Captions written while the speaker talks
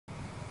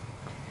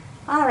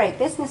All right,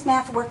 Business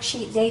Math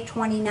Worksheet Day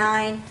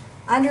 29.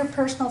 Under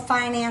Personal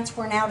Finance,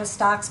 we're now to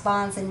stocks,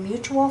 bonds, and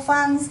mutual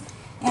funds.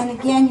 And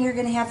again, you're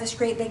going to have this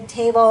great big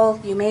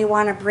table. You may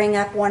want to bring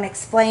up one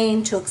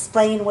explain to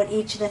explain what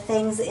each of the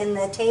things in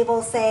the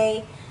table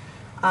say.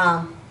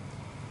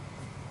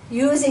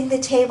 Using the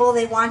table,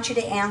 they want you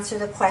to answer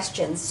the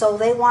questions. So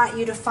they want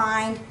you to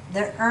find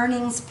the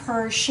earnings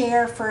per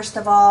share, first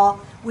of all,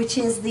 which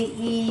is the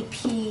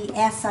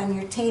EPS on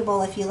your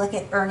table if you look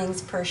at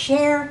earnings per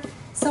share.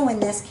 So in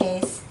this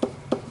case,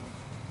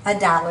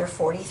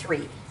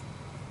 $1.43.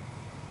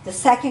 The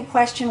second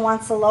question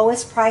wants the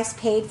lowest price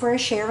paid for a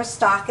share of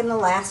stock in the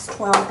last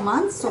 12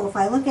 months. So if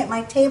I look at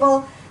my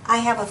table, I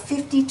have a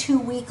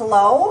 52-week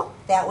low.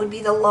 That would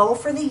be the low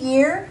for the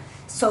year.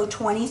 So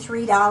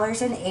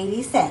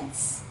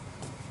 $23.80.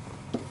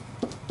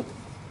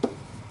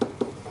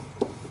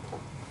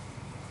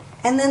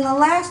 And then the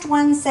last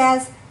one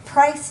says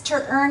price to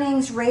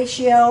earnings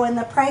ratio, and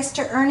the price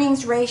to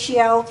earnings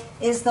ratio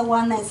is the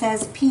one that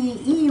says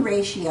PE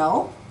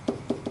ratio.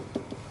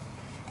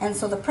 And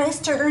so the price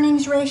to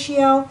earnings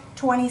ratio,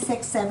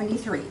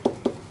 26.73.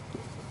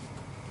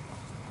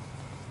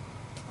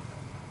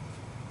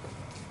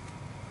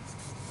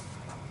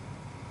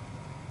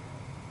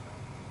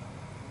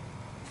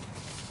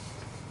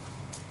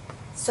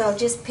 So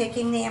just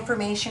picking the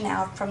information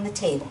out from the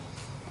table.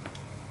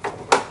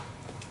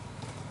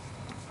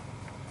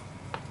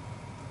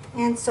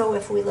 And so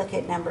if we look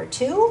at number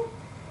 2,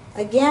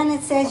 again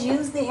it says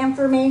use the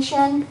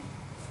information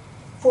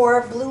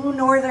for Blue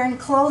Northern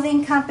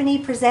Clothing Company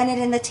presented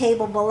in the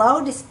table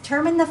below.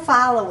 Determine the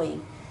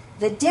following: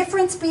 the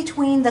difference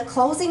between the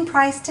closing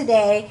price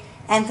today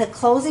and the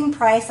closing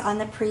price on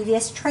the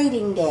previous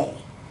trading day.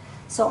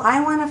 So I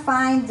want to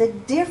find the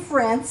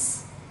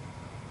difference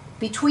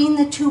between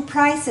the two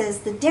prices.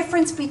 The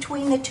difference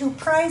between the two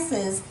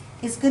prices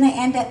is going to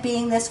end up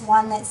being this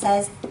one that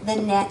says the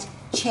net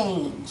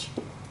change.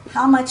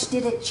 How much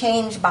did it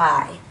change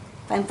by?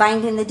 If I'm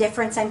finding the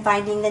difference, I'm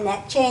finding the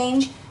net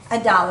change,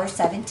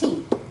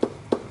 $1.17.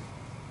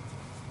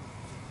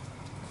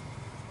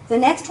 The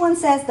next one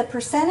says the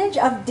percentage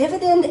of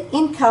dividend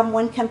income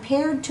when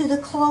compared to the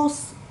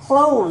close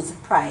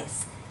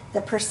price. The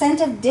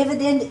percent of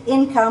dividend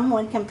income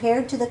when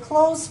compared to the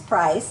close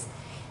price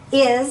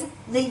is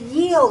the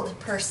yield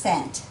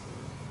percent.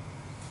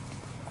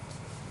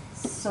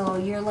 So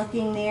you're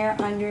looking there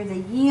under the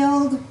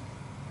yield,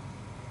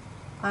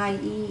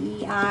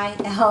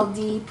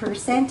 I-E-E-I-L-D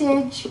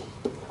percentage.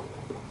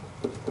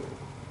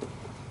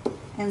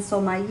 And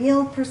so my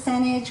yield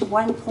percentage,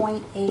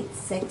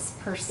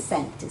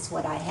 1.86% is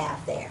what I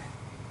have there.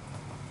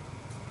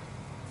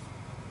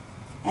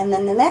 And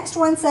then the next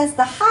one says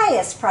the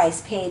highest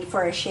price paid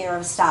for a share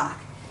of stock.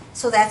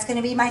 So that's going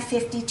to be my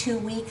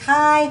 52-week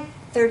high,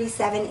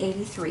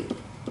 $37.83.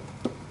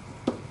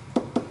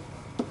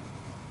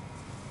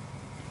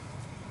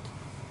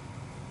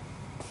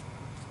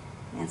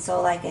 And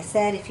so like I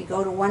said, if you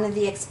go to one of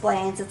the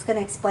explains, it's going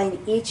to explain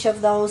each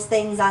of those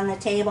things on the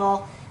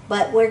table,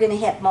 but we're going to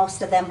hit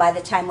most of them by the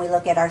time we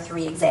look at our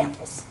 3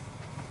 examples.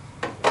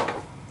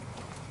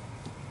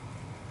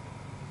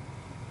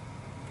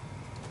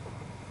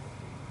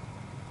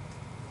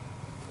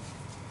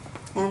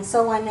 And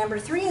so on number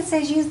 3, it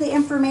says use the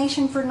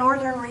information for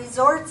Northern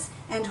Resorts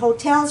and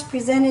Hotels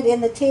presented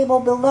in the table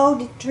below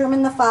to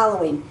determine the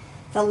following: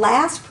 the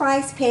last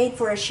price paid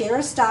for a share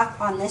of stock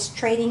on this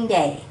trading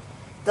day.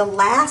 The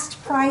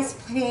last price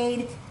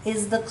paid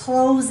is the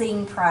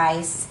closing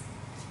price.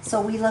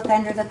 So we look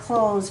under the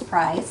close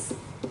price,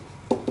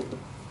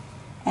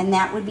 and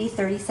that would be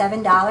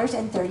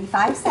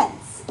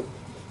 $37.35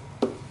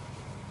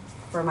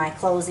 for my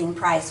closing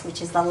price,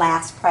 which is the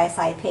last price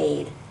I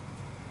paid.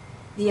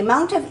 The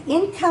amount of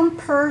income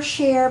per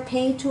share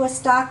paid to a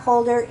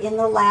stockholder in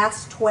the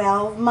last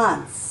 12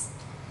 months.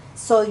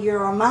 So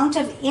your amount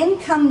of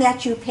income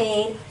that you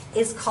paid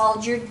is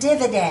called your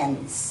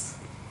dividends.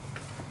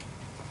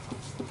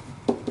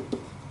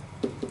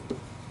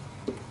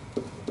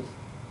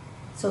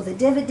 So the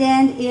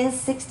dividend is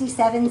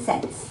 67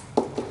 cents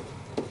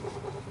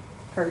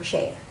per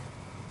share.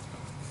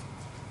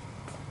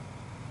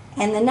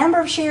 And the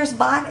number of shares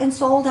bought and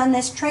sold on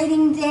this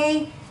trading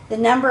day, the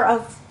number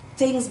of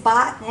things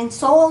bought and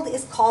sold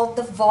is called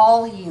the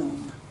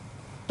volume.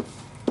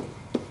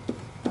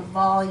 The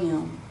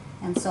volume.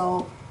 And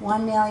so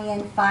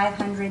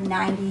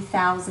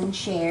 1,590,000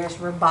 shares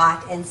were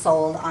bought and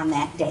sold on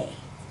that day.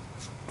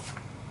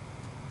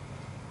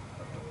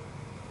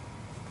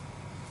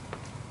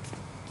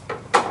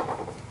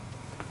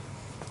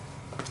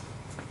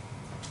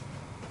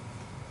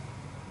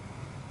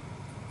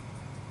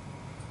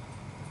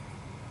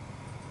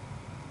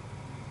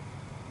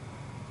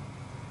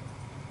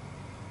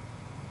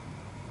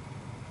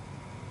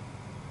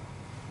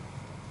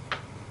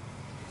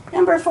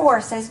 Number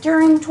 4 says,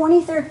 during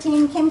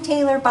 2013, Kim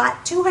Taylor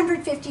bought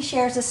 250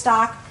 shares of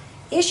stock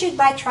issued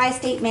by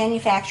Tri-State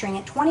Manufacturing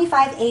at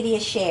 $25.80 a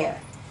share.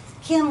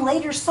 Kim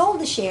later sold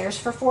the shares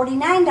for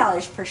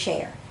 $49 per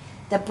share.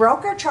 The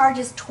broker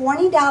charges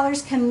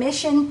 $20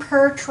 commission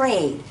per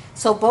trade.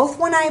 So both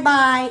when I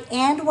buy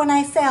and when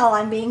I sell,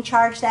 I'm being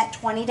charged that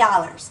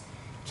 $20.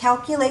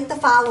 Calculate the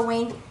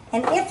following,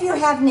 and if you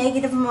have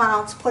negative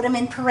amounts, put them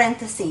in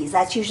parentheses.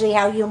 That's usually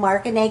how you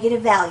mark a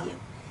negative value.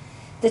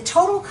 The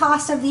total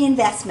cost of the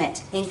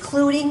investment,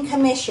 including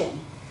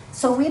commission.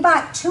 So we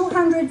bought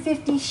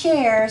 250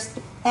 shares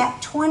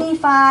at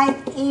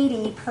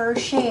 $25.80 per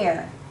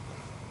share.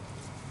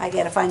 I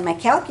gotta find my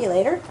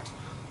calculator.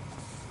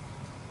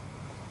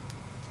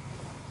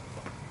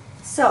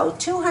 So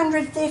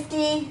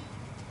 250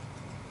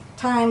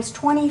 times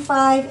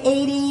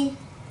 $25.80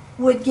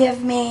 would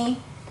give me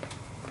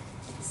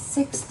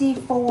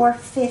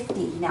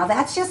 $64.50. Now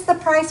that's just the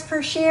price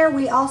per share.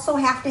 We also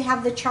have to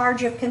have the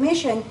charge of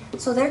commission.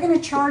 So they're going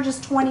to charge us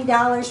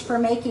 $20 for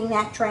making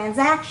that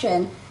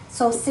transaction.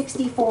 So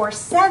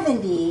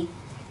 $64.70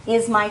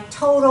 is my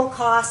total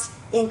cost,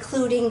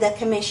 including the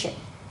commission.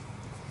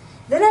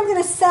 Then I'm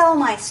going to sell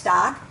my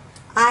stock.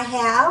 I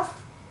have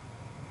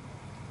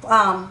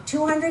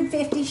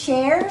 250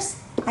 shares.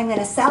 I'm going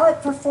to sell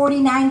it for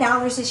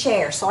 $49 a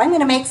share. So I'm going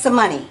to make some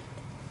money.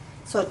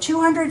 So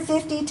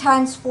 250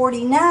 times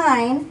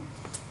 49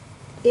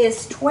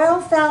 is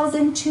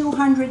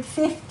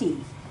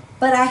 $12,250.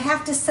 But I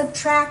have to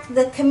subtract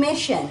the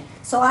commission.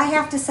 So I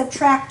have to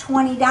subtract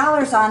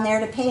 $20 on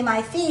there to pay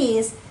my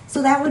fees.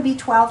 So that would be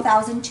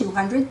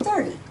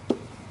 $12,230.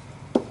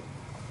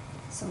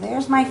 So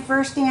there's my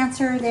first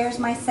answer. There's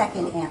my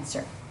second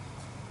answer.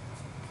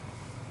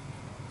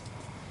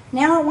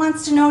 Now it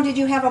wants to know, did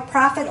you have a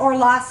profit or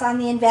loss on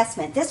the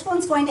investment? This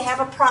one's going to have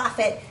a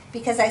profit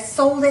because I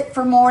sold it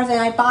for more than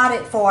I bought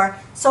it for.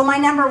 So my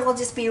number will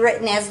just be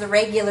written as the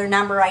regular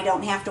number. I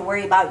don't have to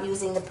worry about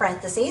using the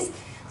parentheses.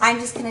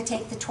 I'm just going to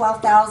take the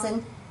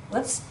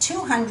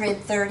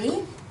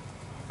 230.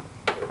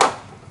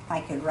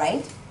 I could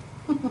write.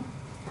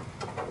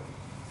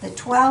 The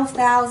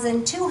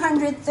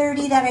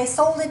 12,230 that I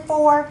sold it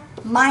for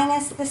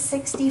minus the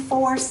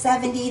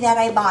 64.70 that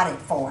I bought it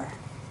for.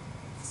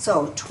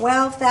 So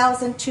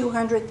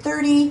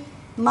 12,230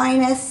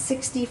 minus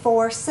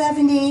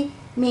 64.70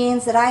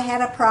 means that I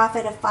had a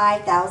profit of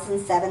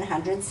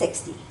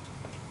 5,760.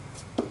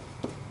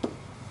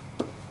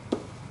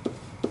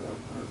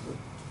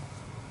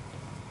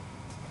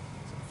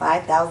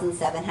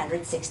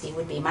 $5,760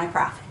 would be my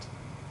profit.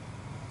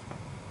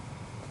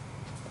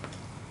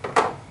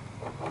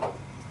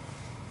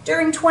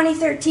 During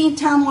 2013,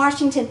 Tom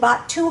Washington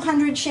bought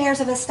 200 shares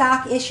of a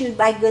stock issued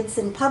by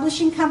Goodson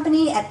Publishing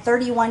Company at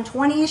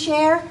 $31.20 a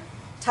share.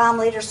 Tom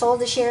later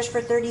sold the shares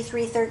for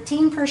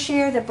 $33.13 per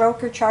share. The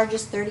broker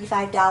charges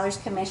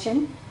 $35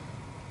 commission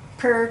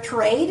per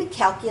trade.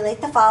 Calculate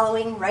the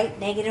following. Write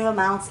negative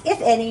amounts, if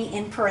any,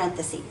 in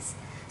parentheses.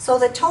 So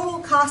the total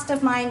cost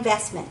of my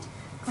investment.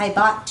 I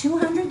bought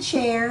 200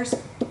 shares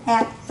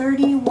at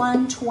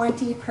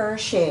 $31.20 per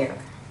share.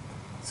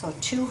 So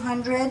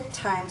 200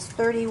 times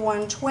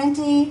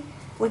 $31.20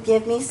 would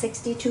give me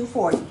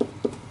 $62.40.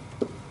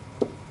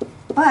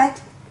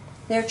 But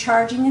they're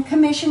charging a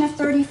commission of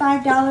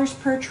 $35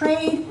 per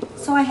trade,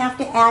 so I have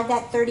to add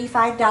that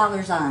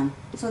 $35 on.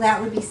 So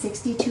that would be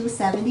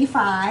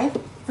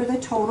 $62.75 for the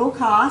total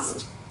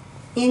cost,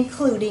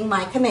 including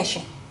my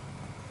commission.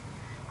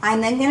 I'm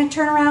then going to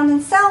turn around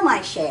and sell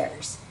my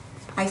shares.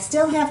 I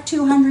still have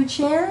 200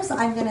 shares.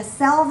 I'm going to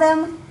sell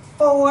them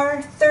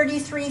for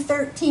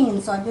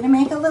 $33.13. So I'm going to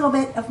make a little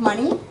bit of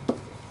money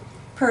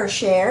per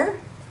share.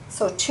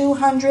 So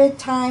 200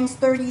 times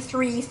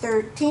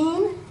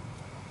 $33.13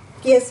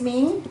 gives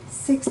me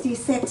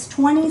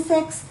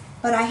 $66.26,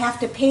 but I have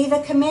to pay the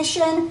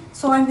commission,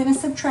 so I'm going to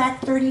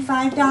subtract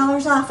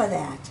 $35 off of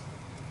that.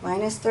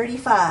 Minus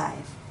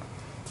 35.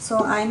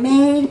 So I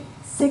made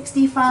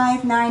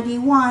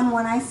 $65.91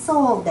 when I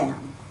sold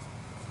them.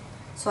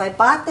 So I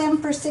bought them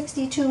for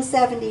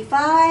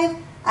 $62.75.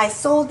 I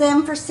sold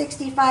them for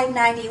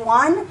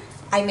 $65.91.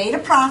 I made a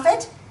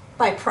profit.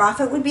 My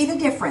profit would be the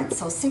difference.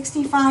 So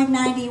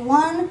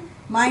 $65.91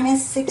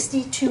 minus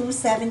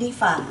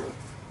 $62.75.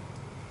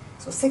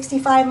 So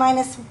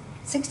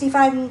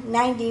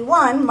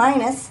 $65.91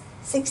 minus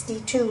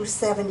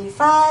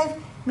 $62.75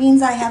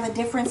 means I have a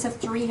difference of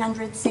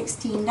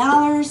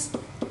 $316.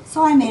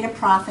 So I made a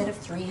profit of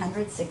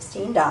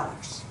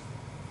 $316.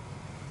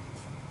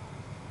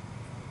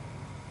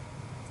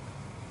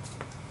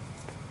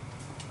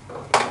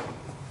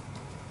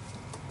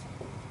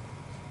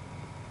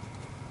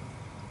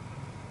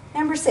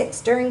 Number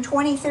 6, during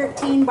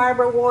 2013,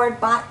 Barbara Ward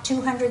bought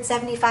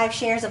 275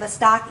 shares of a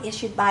stock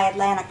issued by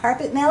Atlanta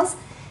Carpet Mills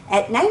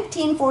at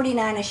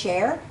 $19.49 a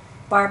share.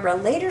 Barbara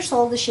later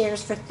sold the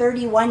shares for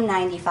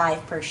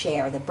 $31.95 per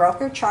share. The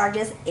broker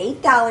charges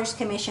 $8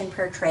 commission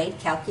per trade.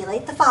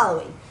 Calculate the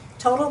following.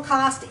 Total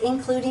cost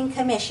including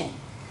commission.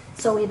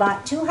 So we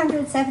bought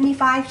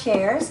 275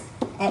 shares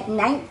at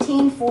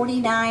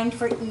 $19.49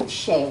 for each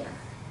share.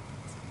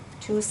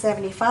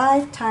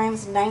 275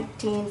 times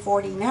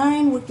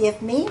 $19.49 would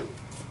give me, I'm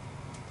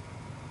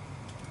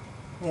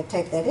going to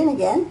type that in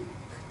again,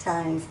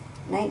 times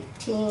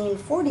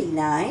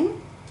 $19.49,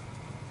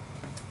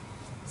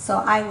 So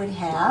I would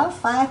have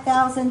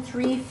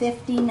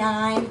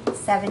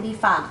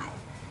 $5,359.75.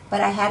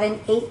 But I had an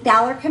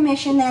 $8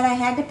 commission that I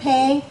had to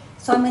pay,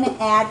 so I'm going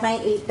to add my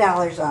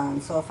 $8 on.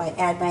 So if I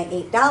add my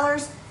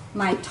 $8,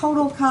 my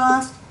total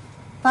cost,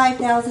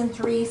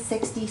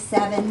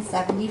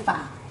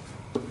 $5,367.75.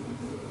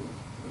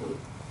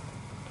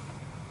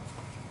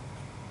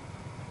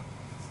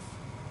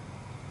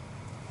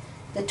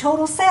 The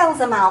total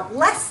sales amount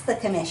less the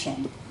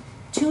commission,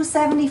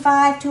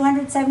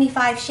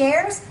 275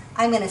 shares.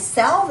 I'm going to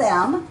sell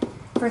them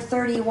for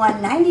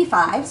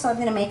 $31.95, so I'm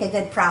going to make a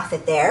good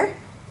profit there.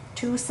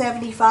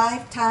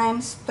 275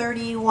 times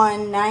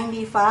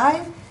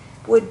 $31.95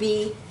 would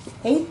be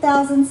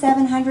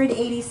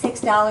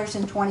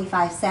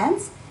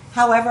 $8,786.25.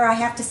 However, I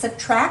have to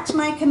subtract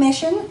my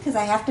commission because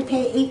I have to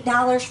pay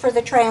 $8 for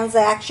the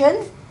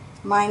transaction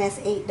minus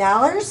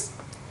 $8.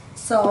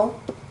 So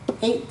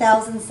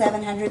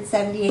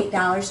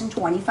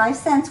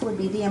 $8,778.25 would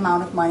be the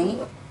amount of money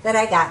that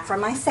I got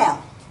from my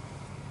sale.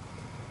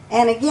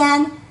 And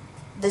again,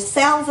 the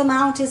sales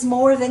amount is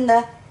more than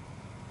the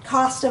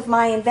cost of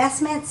my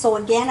investment. So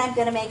again, I'm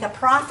going to make a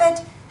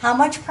profit. How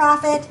much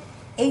profit?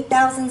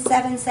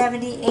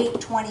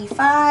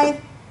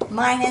 $8,778.25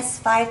 minus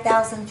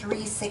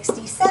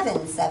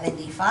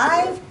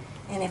 $5,367.75.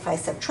 And if I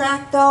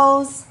subtract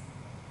those,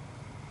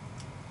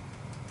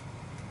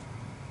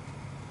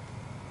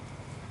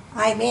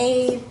 I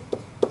made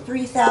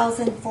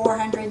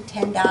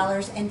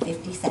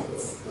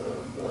 $3,410.50.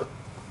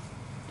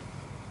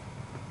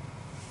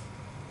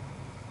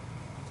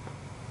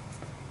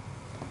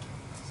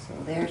 So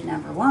there's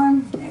number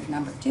 1, there's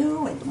number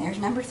 2, and there's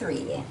number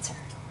 3 answer.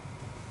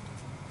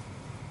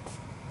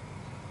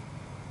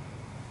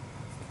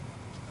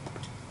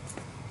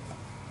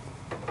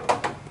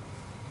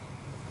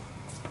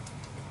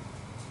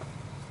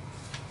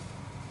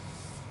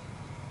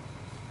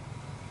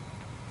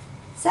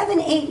 Seven,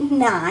 8, and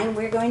 9,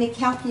 we're going to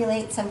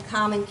calculate some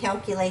common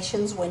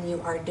calculations when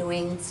you are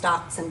doing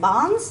stocks and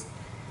bonds.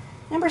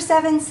 Number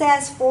 7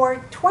 says,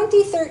 for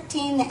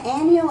 2013, the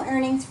annual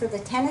earnings for the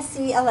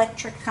Tennessee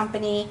Electric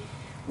Company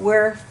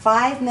were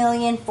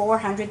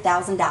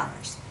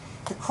 $5,400,000.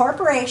 The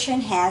corporation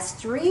has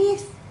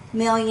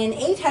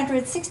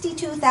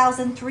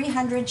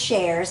 3,862,300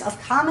 shares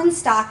of common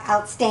stock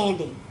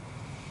outstanding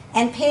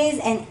and pays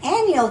an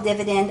annual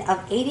dividend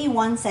of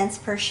 81 cents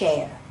per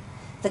share.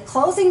 The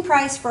closing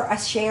price for a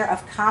share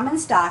of common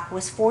stock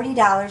was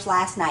 $40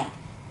 last night.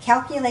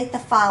 Calculate the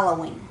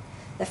following.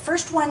 The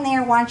first one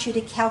there wants you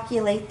to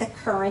calculate the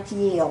current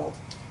yield.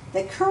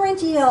 The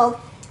current yield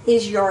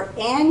is your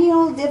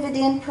annual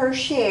dividend per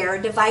share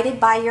divided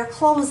by your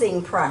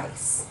closing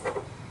price.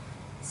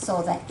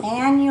 So the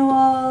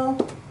annual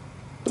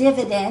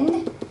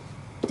dividend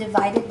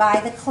divided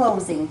by the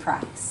closing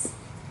price.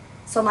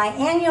 So my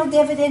annual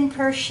dividend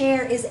per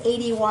share is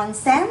 81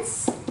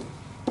 cents.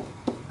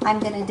 I'm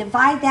going to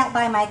divide that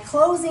by my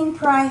closing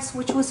price,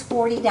 which was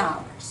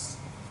 $40.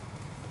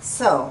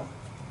 So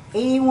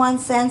 81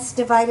 cents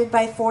divided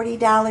by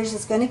 $40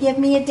 is going to give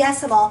me a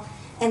decimal.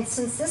 And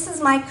since this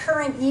is my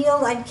current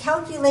yield, I'm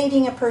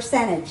calculating a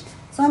percentage.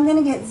 So I'm going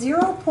to get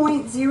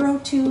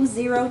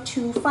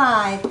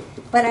 0.02025,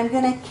 but I'm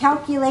going to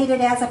calculate it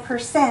as a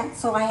percent,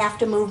 so I have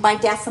to move my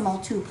decimal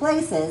 2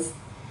 places.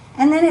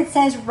 And then it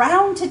says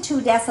round to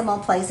 2 decimal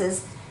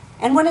places.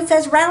 And when it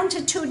says round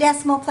to 2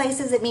 decimal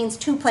places, it means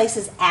 2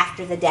 places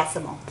after the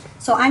decimal.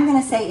 So I'm going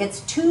to say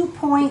it's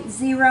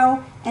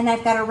 2.0, and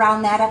I've got to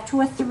round that up to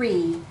a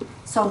 3.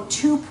 So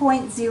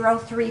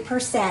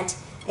 2.03%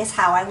 is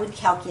how I would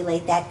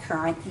calculate that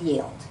current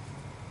yield.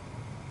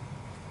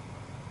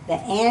 The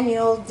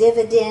annual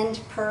dividend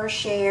per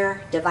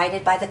share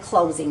divided by the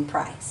closing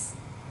price.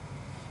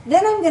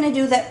 Then I'm going to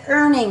do the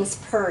earnings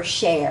per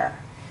share.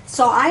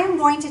 So I am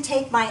going to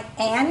take my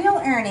annual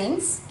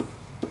earnings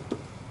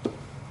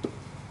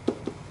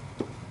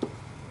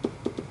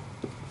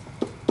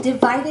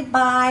divided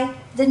by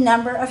the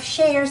number of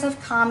shares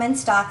of common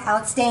stock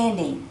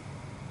outstanding.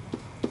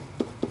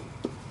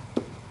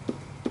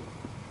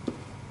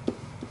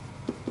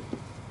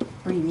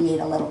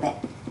 Abbreviate a little bit.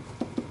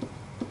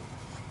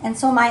 And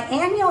so my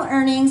annual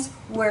earnings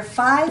were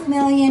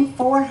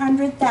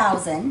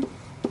 $5,400,000.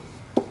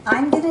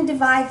 I'm going to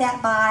divide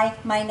that by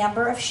my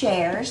number of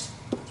shares,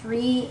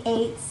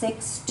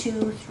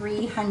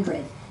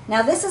 3,862,300.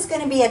 Now this is going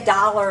to be a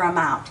dollar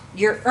amount,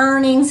 your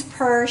earnings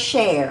per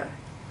share.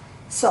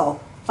 So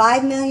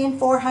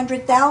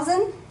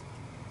 5,400,000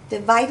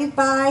 divided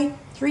by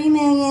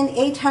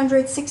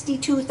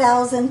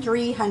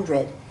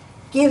 3,862,300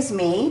 gives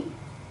me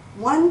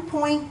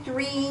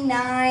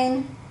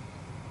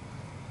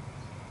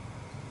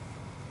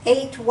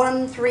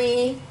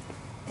 1.39813,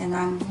 and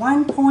I'm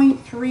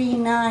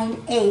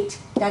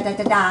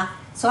 1.398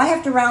 So I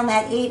have to round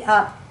that 8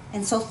 up,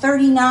 and so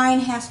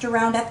 39 has to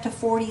round up to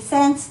 40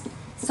 cents.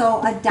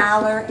 So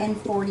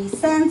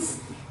 $1.40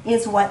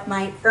 is what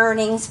my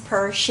earnings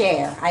per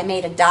share. I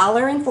made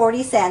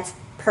 $1.40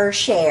 per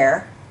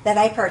share that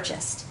I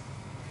purchased.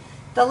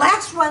 The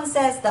last one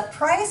says the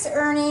price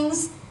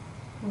earnings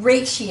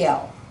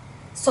ratio.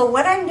 So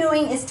what I'm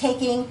doing is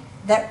taking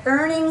the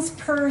earnings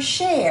per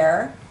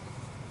share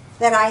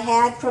that I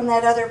had from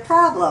that other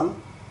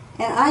problem,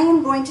 and I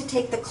am going to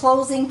take the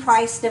closing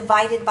price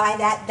divided by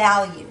that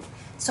value.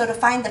 So to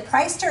find the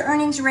price to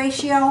earnings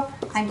ratio,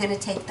 I'm going to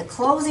take the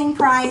closing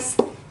price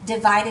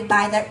divided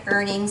by the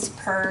earnings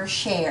per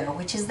share,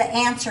 which is the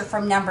answer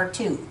from number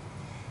 2.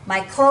 My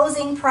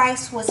closing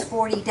price was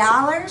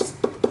 $40.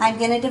 I'm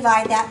going to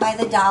divide that by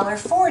the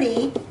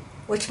 $1.40,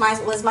 which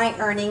was my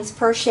earnings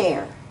per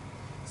share.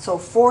 So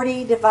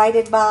 40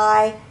 divided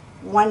by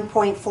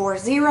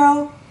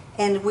 1.40,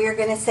 and we're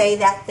going to say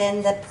that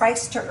then the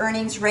price to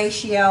earnings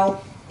ratio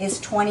is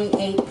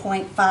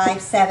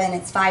 28.57.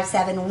 It's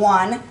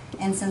 571,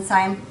 and since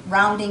I'm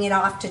rounding it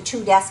off to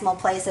 2 decimal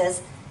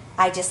places,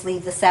 I just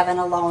leave the 7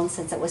 alone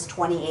since it was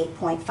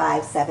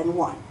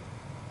 28.571.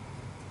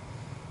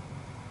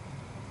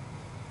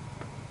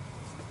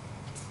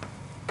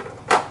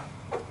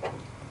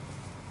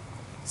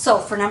 So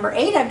for number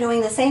 8, I'm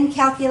doing the same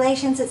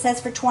calculations. It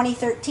says for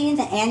 2013,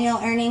 the annual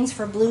earnings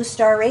for Blue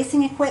Star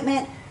Racing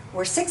Equipment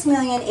were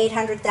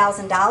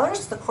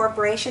 $6,800,000. The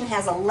corporation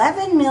has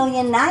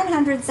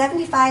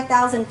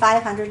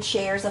 11,975,500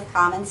 shares of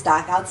common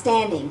stock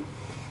outstanding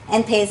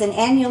and pays an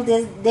annual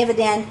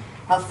dividend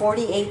of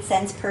 48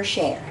 cents per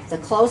share. The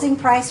closing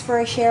price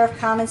for a share of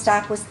common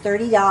stock was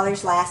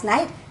 $30 last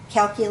night.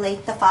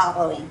 Calculate the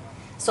following.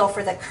 So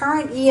for the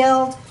current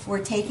yield,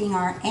 we're taking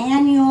our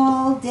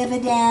annual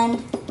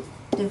dividend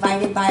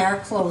divided by our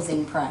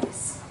closing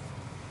price.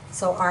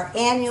 So our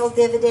annual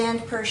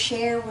dividend per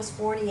share was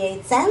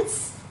 48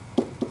 cents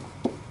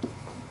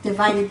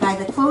divided by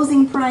the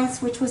closing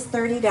price, which was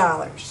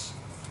 $30.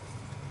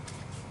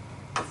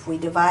 If we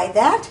divide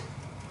that,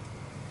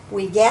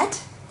 we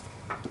get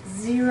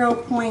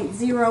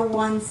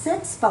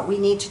 0.016, but we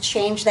need to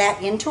change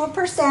that into a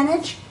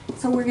percentage.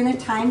 So we're going to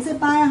times it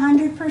by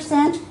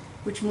 100%,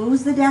 which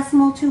moves the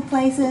decimal 2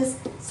 places,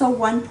 so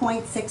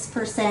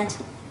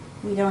 1.6%.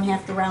 We don't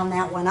have to round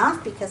that one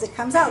off because it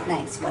comes out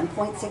nice,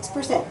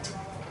 1.6%.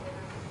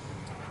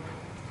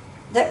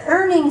 The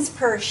earnings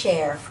per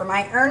share. For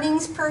my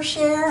earnings per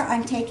share,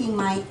 I'm taking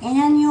my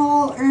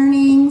annual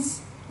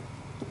earnings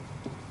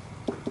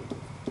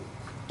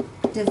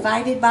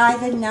divided by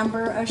the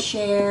number of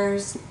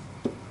shares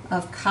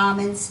of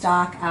common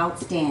stock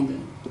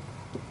outstanding.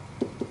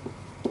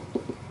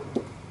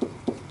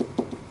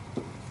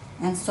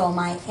 And so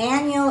my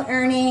annual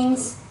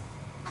earnings,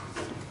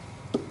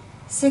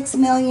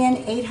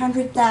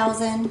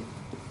 6,800,000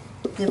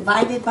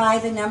 divided by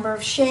the number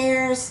of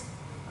shares,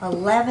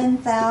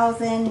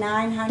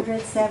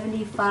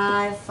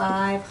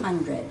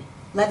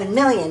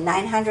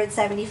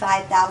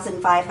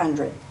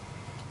 11,975,500.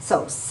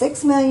 So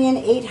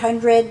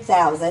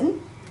 6,800,000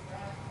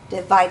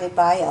 divided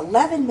by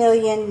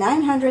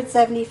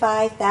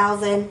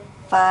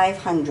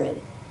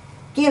 11,975,500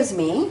 gives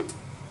me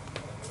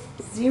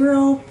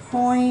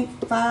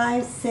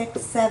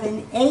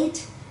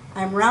 0.5678.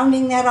 I'm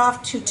rounding that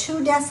off to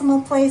 2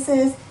 decimal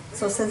places.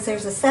 So since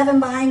there's a 7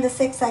 behind the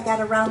 6, I got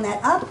to round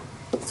that up.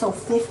 So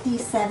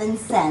 57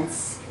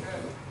 cents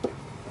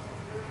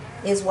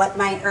is what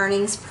my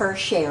earnings per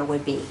share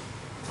would be.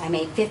 I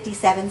made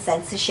 57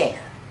 cents a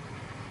share.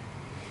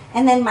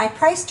 And then my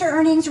price to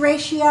earnings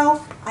ratio,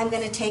 I'm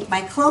going to take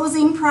my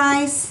closing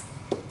price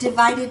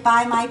divided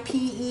by my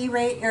PE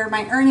rate, or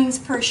my earnings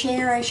per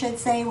share, I should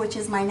say, which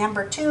is my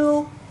number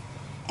 2.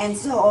 And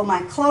so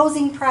my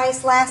closing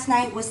price last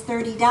night was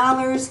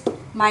 $30.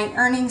 My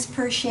earnings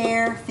per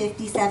share,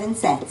 57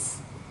 cents.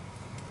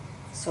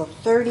 So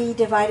 30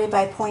 divided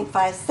by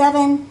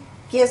 0.57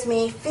 gives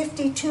me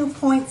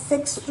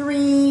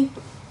 52.63.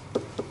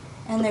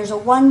 And there's a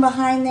 1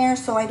 behind there,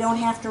 so I don't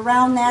have to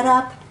round that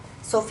up.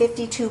 So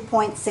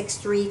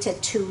 52.63 to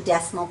 2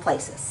 decimal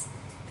places.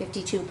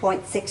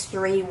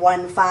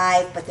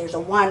 52.6315, but there's a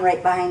 1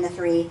 right behind the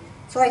 3,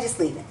 so I just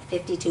leave it,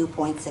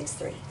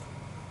 52.63.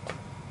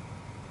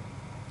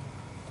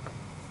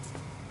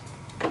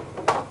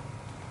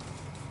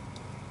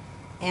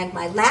 And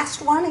my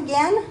last one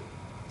again,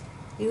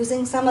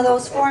 using some of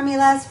those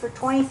formulas for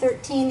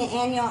 2013, the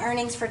annual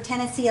earnings for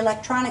Tennessee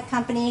Electronic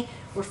Company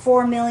were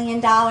 $4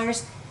 million.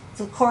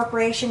 The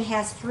corporation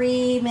has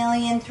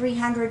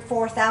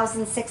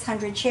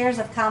 3,304,600 shares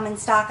of common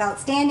stock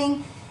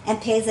outstanding and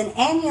pays an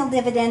annual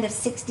dividend of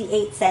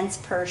 68 cents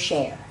per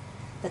share.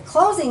 The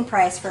closing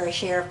price for a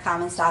share of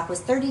common stock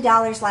was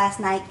 $30 last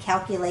night.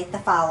 Calculate the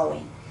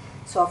following.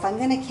 So if I'm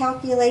going to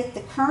calculate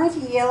the current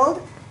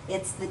yield,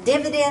 it's the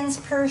dividends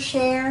per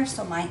share,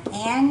 so my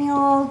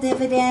annual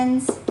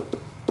dividends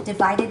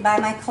divided by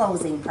my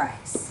closing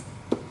price.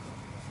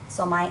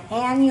 So my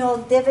annual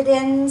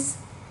dividends,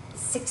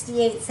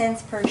 68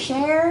 cents per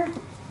share,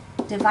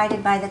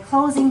 divided by the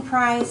closing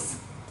price,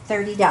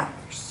 $30.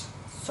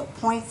 So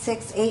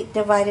 0.68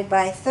 divided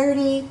by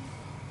 30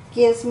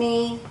 gives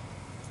me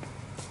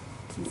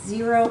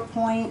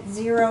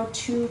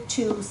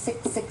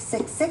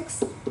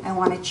 0.0226666. I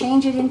want to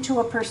change it into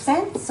a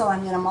percent, so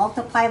I'm going to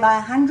multiply by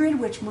 100,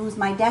 which moves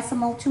my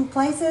decimal 2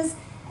 places,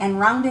 and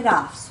round it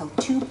off. So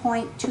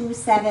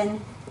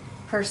 2.27%.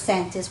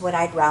 percent is what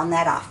I'd round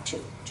that off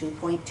to,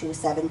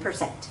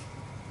 2.27%.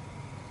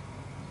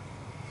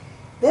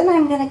 Then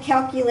I'm going to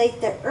calculate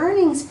the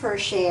earnings per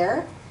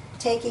share,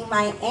 taking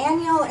my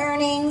annual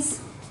earnings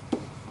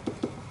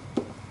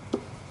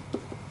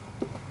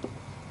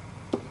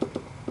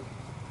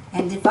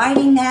and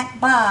dividing that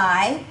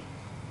by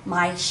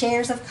my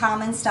shares of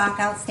common stock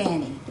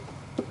outstanding.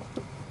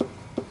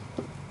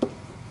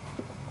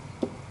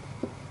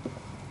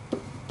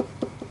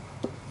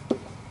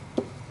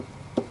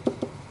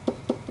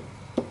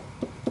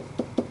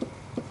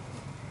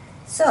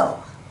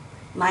 So,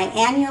 my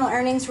annual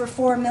earnings were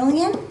 $4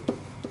 million.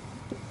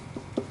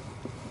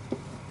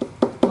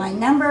 My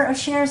number of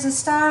shares of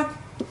stock,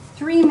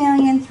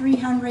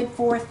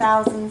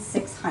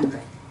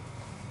 3,304,600.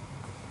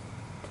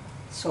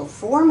 So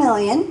 4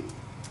 million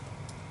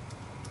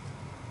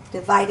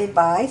divided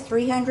by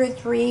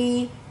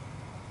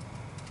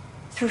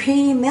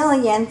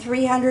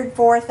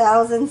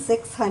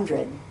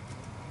 3,304,600.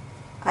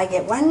 I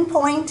get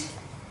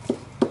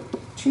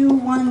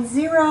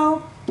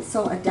 1.210,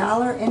 so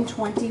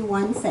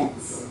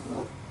 $1.21.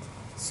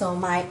 So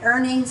my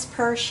earnings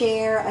per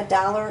share,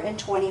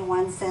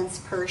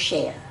 $1.21 per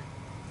share.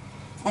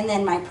 And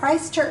then my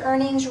price to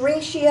earnings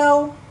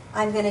ratio,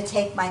 I'm going to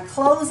take my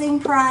closing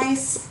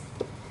price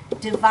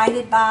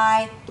divided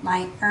by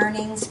my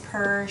earnings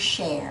per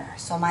share.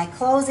 So my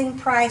closing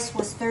price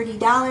was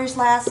 $30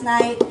 last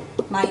night.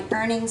 My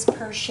earnings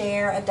per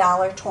share,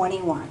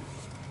 $1.21.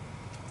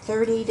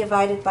 30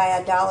 divided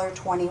by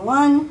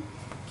 $1.21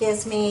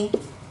 gives me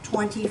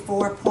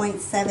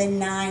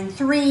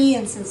 24.793,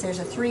 and since there's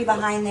a 3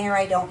 behind there,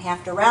 I don't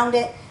have to round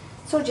it,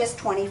 so just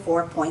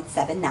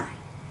 24.79.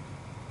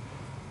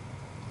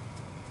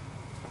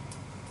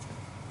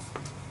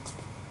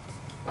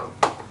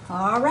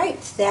 All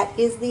right, that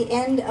is the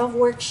end of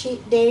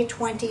worksheet day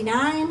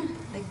 29.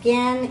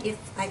 Again, if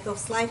I go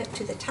slide up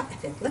to the top,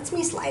 if it lets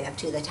me slide up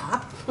to the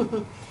top,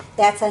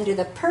 that's under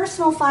the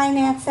personal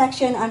finance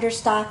section under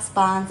stocks,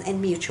 bonds,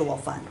 and mutual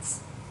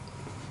funds.